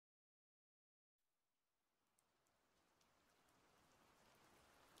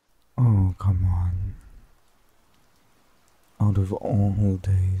Oh, come on. Out of all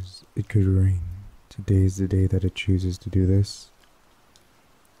days it could rain, today's the day that it chooses to do this.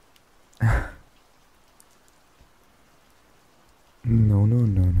 No, no,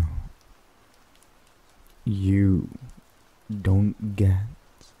 no, no. You don't get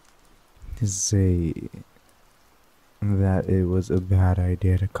to say that it was a bad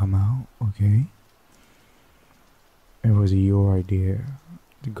idea to come out, okay? It was your idea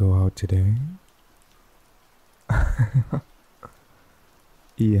to go out today.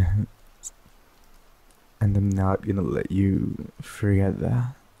 Yeah, and I'm not gonna let you forget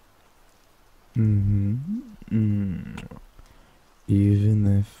that. Mm-hmm.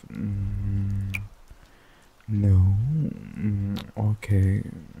 Even if, no, okay,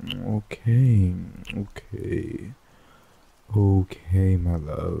 okay, okay, okay, my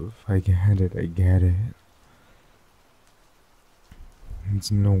love. I get it, I get it. It's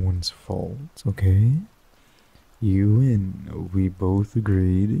no one's fault, okay? You and we both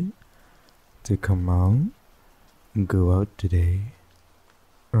agreed to come out and go out today.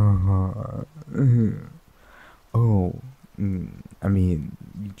 Uh-huh. Oh, I mean,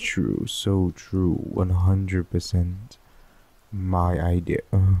 true, so true, 100% my idea.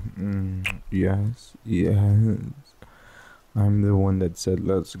 Yes, yes. I'm the one that said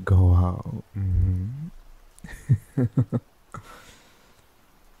let's go out.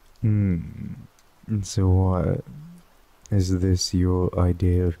 So what? Is this your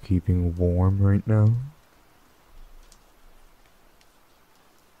idea of keeping warm right now?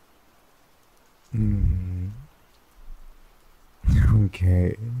 Hmm.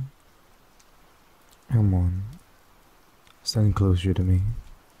 Okay. Come on. Stand closer to me.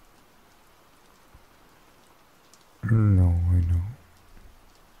 No, I know.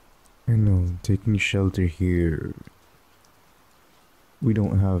 I know, taking shelter here. We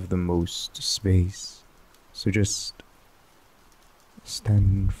don't have the most space. So just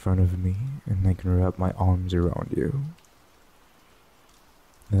stand in front of me and I can wrap my arms around you.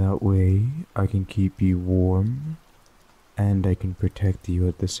 That way, I can keep you warm and I can protect you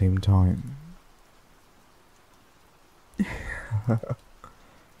at the same time.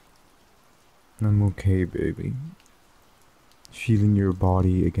 I'm okay, baby. Feeling your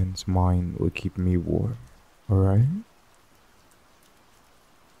body against mine will keep me warm, alright?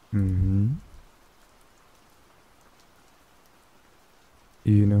 Mm-hmm.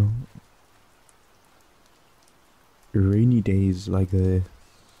 You know, rainy days like this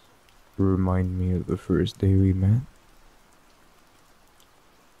remind me of the first day we met.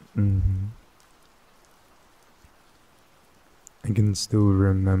 Mm-hmm. I can still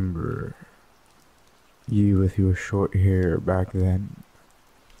remember you with your short hair back then.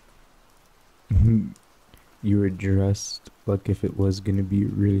 You were dressed like if it was gonna be a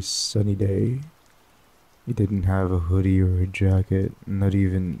really sunny day. You didn't have a hoodie or a jacket, not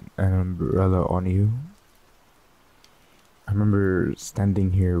even an umbrella on you. I remember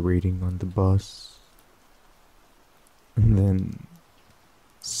standing here waiting on the bus, and then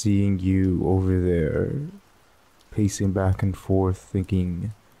seeing you over there, pacing back and forth,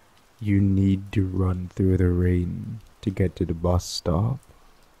 thinking you need to run through the rain to get to the bus stop.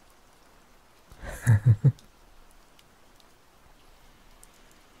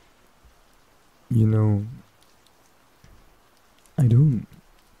 You know, I don't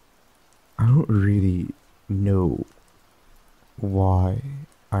I don't really know why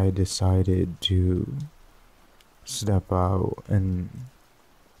I decided to step out and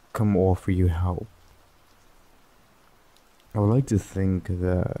come offer you help. I would like to think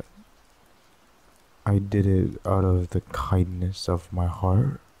that I did it out of the kindness of my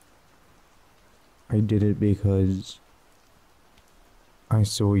heart. I did it because I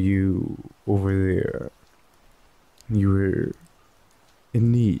saw you over there. You were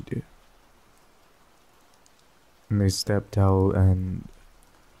in need. And I stepped out and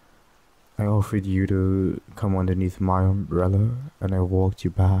I offered you to come underneath my umbrella and I walked you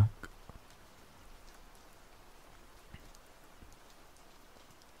back.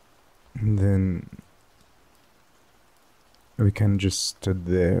 And then we kind of just stood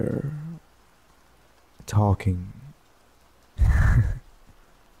there talking.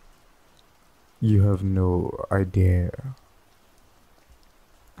 You have no idea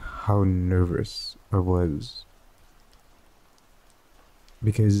how nervous I was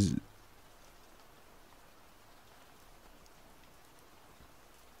because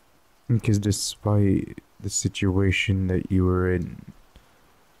despite the situation that you were in,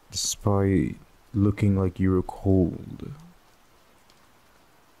 despite looking like you were cold,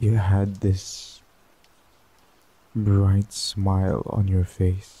 you had this bright smile on your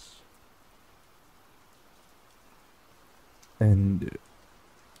face. And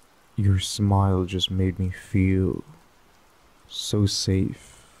your smile just made me feel so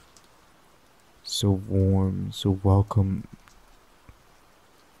safe, so warm, so welcome.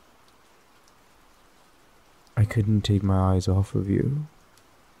 I couldn't take my eyes off of you.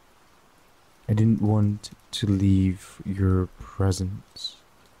 I didn't want to leave your presence.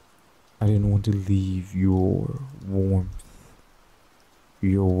 I didn't want to leave your warmth,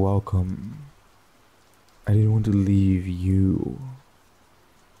 your welcome. I didn't want to leave you.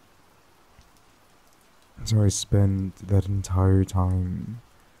 So I spent that entire time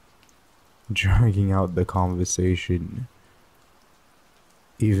dragging out the conversation.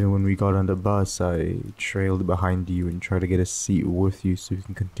 Even when we got on the bus, I trailed behind you and tried to get a seat with you so we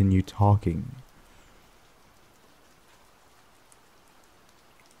can continue talking.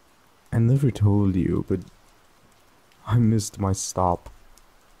 I never told you, but I missed my stop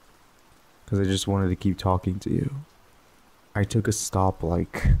because I just wanted to keep talking to you. I took a stop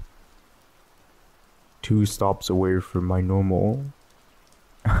like 2 stops away from my normal.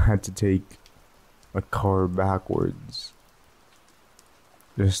 I had to take a car backwards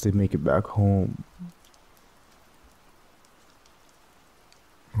just to make it back home.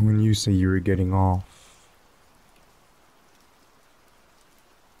 When you say you were getting off,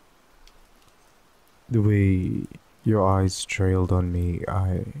 the way your eyes trailed on me,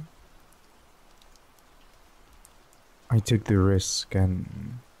 I took the risk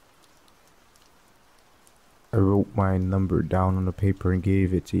and I wrote my number down on the paper and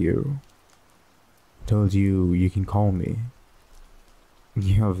gave it to you. Told you you can call me.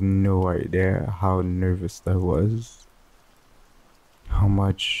 You have no idea how nervous I was. How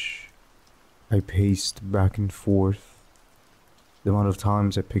much I paced back and forth. The amount of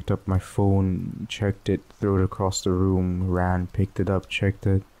times I picked up my phone, checked it, threw it across the room, ran, picked it up, checked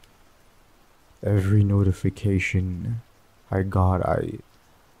it. Every notification I got, I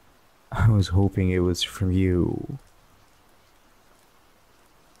was hoping it was from you.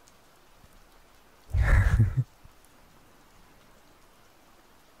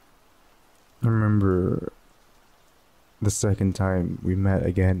 I remember the second time we met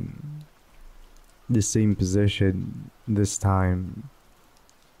again. The same position. This time,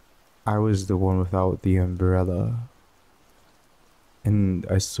 I was the one without the umbrella. And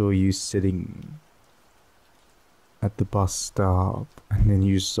I saw you sitting at the bus stop, and then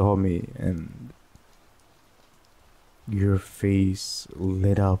you saw me, and your face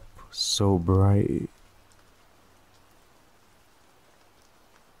lit up so bright.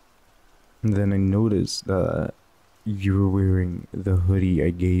 And then I noticed that you were wearing the hoodie I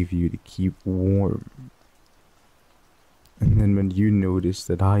gave you to keep warm. And then when you noticed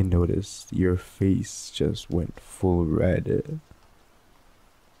that I noticed, your face just went full red.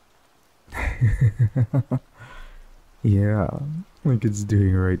 Yeah, like it's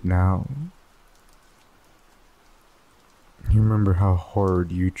doing right now. You remember how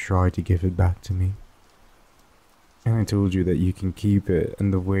hard you tried to give it back to me? And I told you that you can keep it,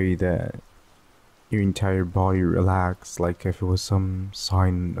 and the way that your entire body relaxed like if it was some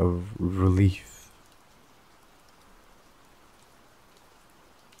sign of relief.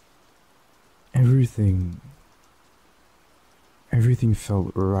 Everything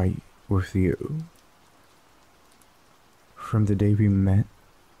felt right with you. From the day we met,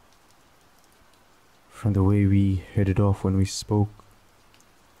 from the way we hit it off when we spoke,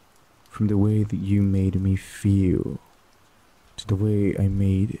 from the way that you made me feel, to the way I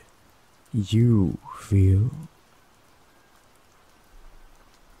made you feel.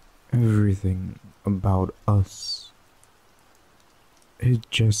 Everything about us, it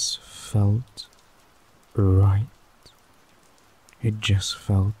just felt right. It just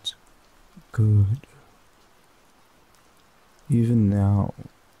felt good. Even now,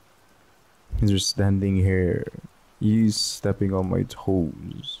 as we're standing here, you stepping on my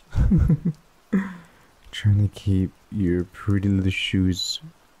toes, trying to keep your pretty little shoes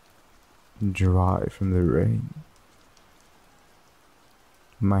dry from the rain.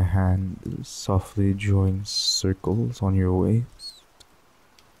 My hand is softly drawing circles on your waist,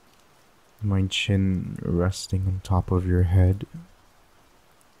 my chin resting on top of your head,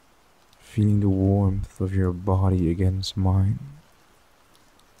 feeling the warmth of your body against mine,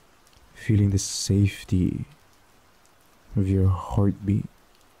 feeling the safety of your heartbeat,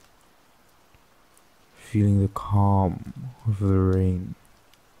 feeling the calm of the rain.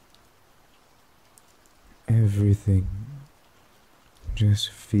 Everything just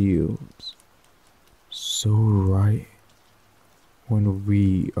feels so right when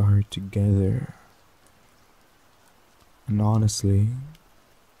we are together. And honestly,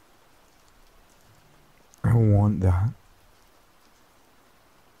 I want that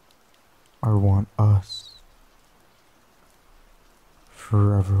I want us.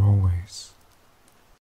 Forever always.